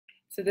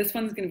So this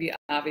one's going to be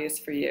obvious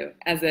for you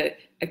as a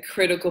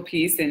critical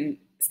piece in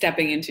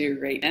stepping into your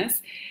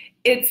greatness.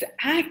 It's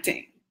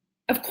acting.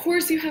 Of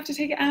course you have to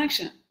take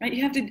action, right?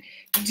 You have to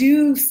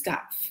do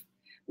stuff.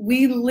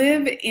 We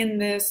live in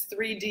this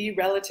 3D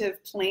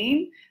relative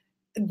plane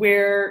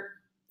where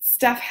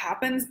stuff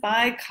happens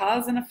by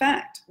cause and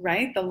effect,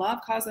 right? The law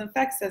of cause and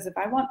effect says if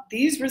I want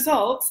these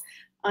results,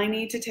 I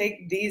need to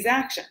take these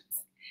actions.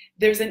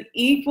 There's an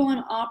equal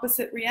and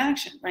opposite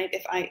reaction, right?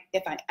 If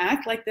I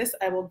act like this,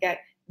 I will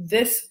get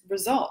this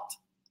result,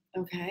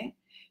 okay?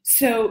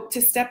 So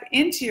to step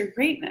into your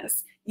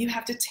greatness, you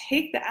have to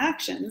take the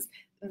actions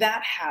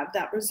that have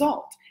that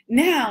result.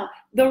 Now,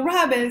 the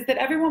rub is that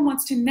everyone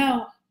wants to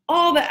know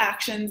all the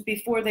actions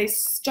before they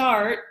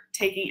start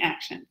taking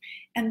action.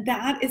 And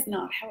that is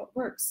not how it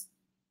works.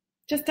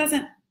 Just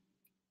doesn't.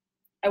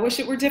 I wish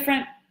it were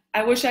different.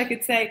 I wish I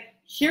could say,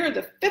 here are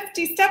the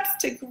 50 steps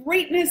to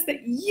greatness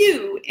that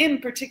you in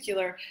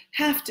particular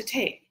have to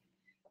take.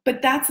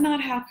 But that's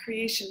not how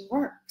creation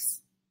works.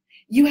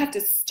 You have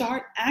to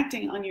start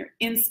acting on your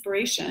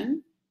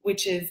inspiration,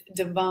 which is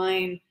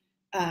divine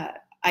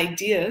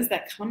ideas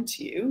that come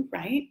to you,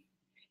 right?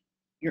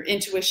 Your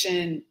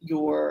intuition,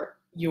 your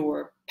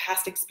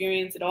past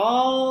experience, it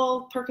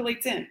all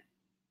percolates in.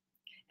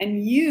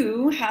 And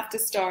you have to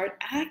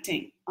start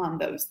acting on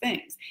those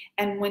things.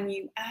 And when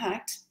you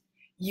act,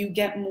 you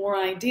get more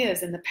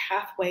ideas and the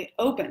pathway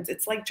opens.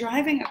 It's like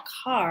driving a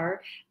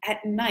car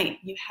at night.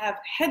 You have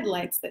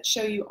headlights that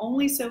show you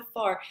only so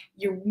far.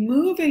 You're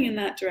moving in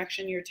that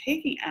direction, you're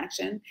taking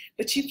action,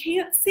 but you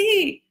can't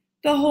see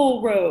the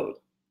whole road.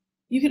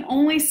 You can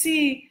only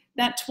see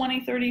that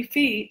 20, 30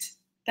 feet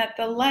that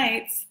the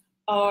lights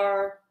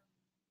are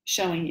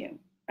showing you,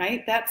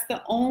 right? That's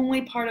the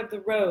only part of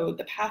the road,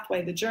 the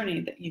pathway, the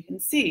journey that you can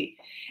see.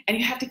 And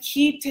you have to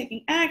keep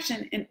taking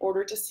action in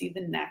order to see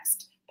the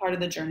next part of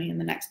the journey and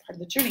the next part of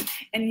the journey.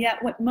 And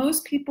yet what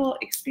most people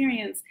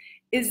experience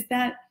is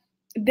that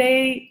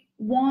they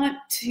want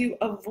to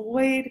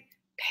avoid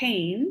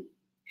pain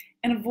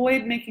and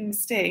avoid making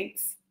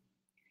mistakes.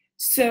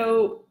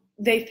 So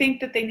they think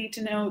that they need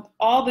to know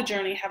all the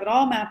journey, have it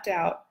all mapped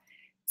out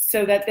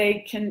so that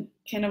they can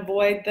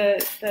avoid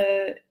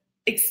the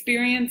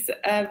experience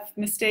of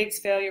mistakes,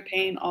 failure,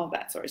 pain, all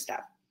that sort of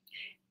stuff.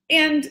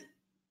 And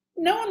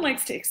no one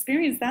likes to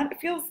experience that. It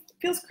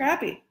feels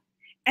crappy.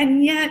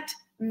 And yet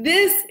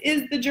this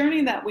is the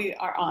journey that we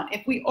are on.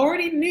 If we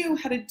already knew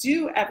how to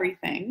do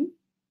everything,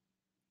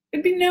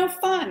 it'd be no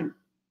fun.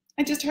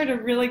 I just heard a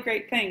really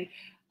great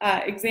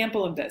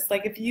example of this.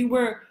 Like if you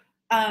were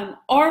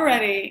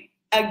already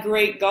a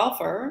great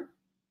golfer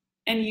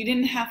and you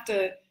didn't have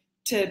to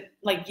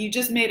like you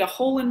just made a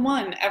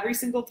hole-in-one every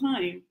single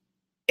time,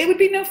 it would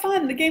be no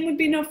fun. The game would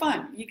be no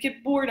fun. You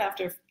get bored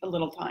after a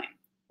little time,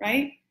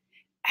 right?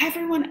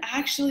 Everyone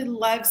actually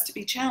loves to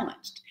be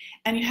challenged.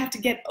 And you have to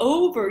get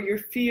over your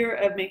fear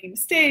of making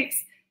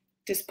mistakes,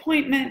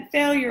 disappointment,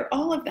 failure,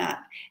 all of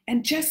that,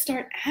 and just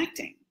start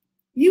acting.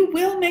 You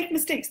will make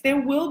mistakes.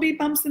 There will be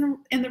bumps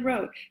in the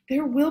road.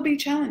 There will be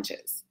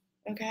challenges,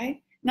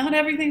 okay? Not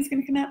everything's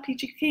going to come out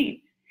peachy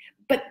keen,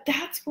 but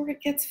that's where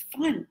it gets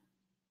fun.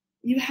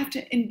 You have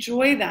to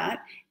enjoy that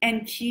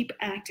and keep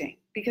acting,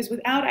 because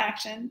without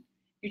action,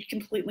 you're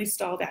completely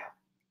stalled out.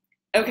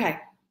 Okay,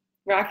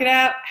 rock it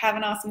out. Have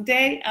an awesome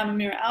day. I'm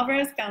Amira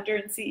Alvarez, founder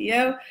and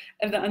CEO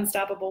of The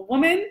Unstoppable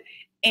Woman.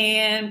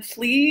 And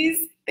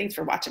please, thanks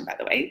for watching, by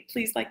the way,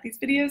 please like these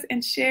videos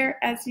and share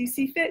as you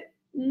see fit.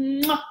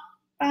 Mwah.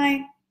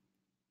 Bye.